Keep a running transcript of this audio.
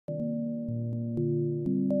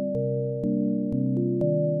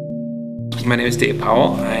My name is Dave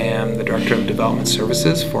Powell. I am the Director of Development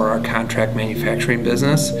Services for our contract manufacturing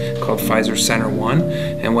business called Pfizer Center One.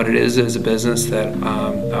 And what it is a business that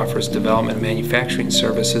offers development and manufacturing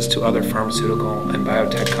services to other pharmaceutical and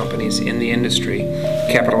biotech companies in the industry,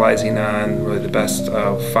 capitalizing on really the best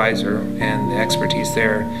of Pfizer and the expertise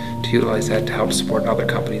there to utilize that to help support other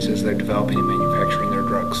companies as they're developing and manufacturing their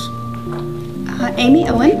drugs. Amy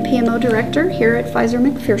Owen, PMO Director here at Pfizer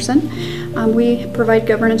McPherson. We provide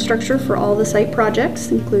governance structure for all the site projects,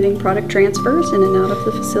 including product transfers in and out of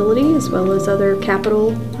the facility, as well as other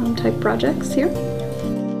capital type projects here.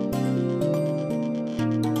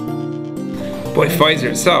 Boy, Pfizer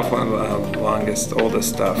itself, one of the longest,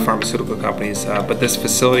 oldest pharmaceutical companies, but this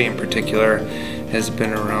facility in particular has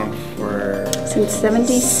been around for... Since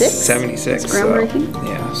 76? 76. It's groundbreaking.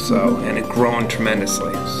 And it's grown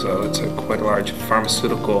tremendously. So it's quite a large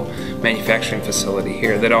pharmaceutical manufacturing facility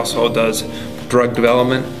here that also does drug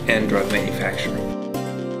development and drug manufacturing.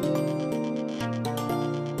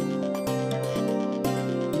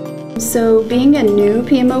 So being a new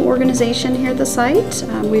PMO organization here at the site,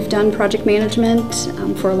 we've done project management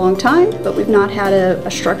for a long time, but we've not had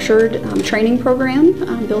a structured training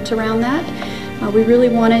program built around that. We really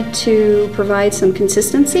wanted to provide some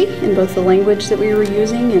consistency in both the language that we were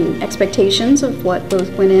using and expectations of what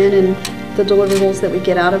both went in and the deliverables that we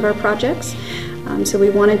get out of our projects. So we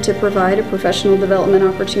wanted to provide a professional development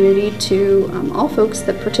opportunity to all folks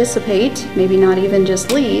that participate, maybe not even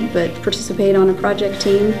just lead, but participate on a project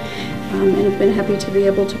team, and have been happy to be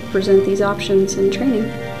able to present these options and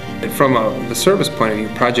training. From the service point of view,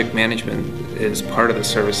 project management is part of the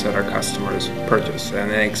service that our customers purchase,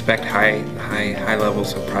 and they expect high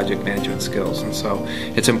levels of project management skills. And so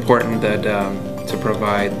it's important that to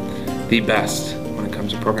provide the best when it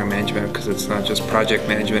comes to program management, because it's not just project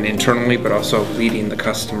management internally, but also leading the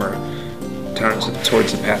customer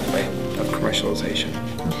towards the pathway of commercialization.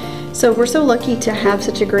 So we're so lucky to have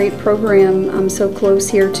such a great program so close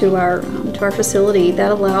here to our facility.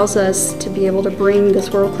 That allows us to be able to bring this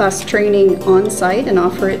world-class training on site and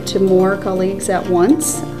offer it to more colleagues at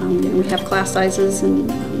once. We have class sizes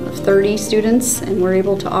of 30 students, and we're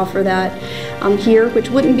able to offer that here, which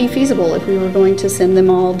wouldn't be feasible if we were going to send them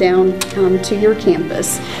all down to your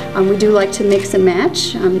campus. We do like to mix and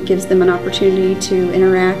match. It gives them an opportunity to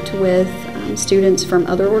interact with students from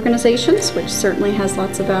other organizations, which certainly has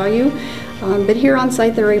lots of value. But here on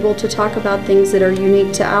site they're able to talk about things that are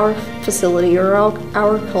unique to our facility or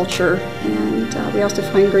our culture, and we also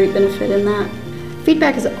find great benefit in that.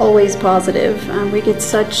 Feedback is always positive. We get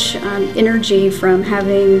such energy from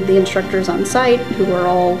having the instructors on site, who are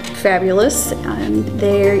all fabulous.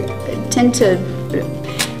 They tend to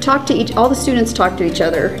all the students talk to each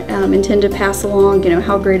other and tend to pass along,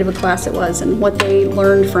 how great of a class it was and what they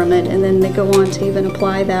learned from it, and then they go on to even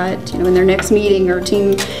apply that, in their next meeting or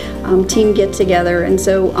team get together. And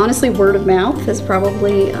so honestly, word of mouth has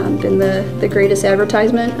probably been the greatest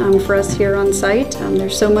advertisement for us here on site.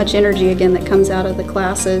 There's so much energy again that comes out of the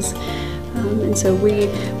classes, and so we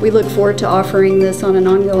look forward to offering this on an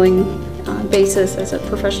ongoing basis as a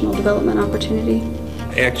professional development opportunity.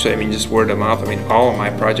 Actually, just word of mouth. All of my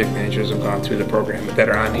project managers have gone through the program that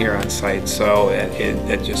are on here on site, so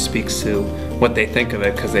it just speaks to what they think of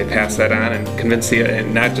it, because they pass that on and convince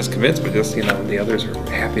and not just convince, but just the others are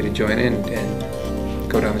happy to join in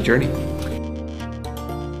and go down the journey.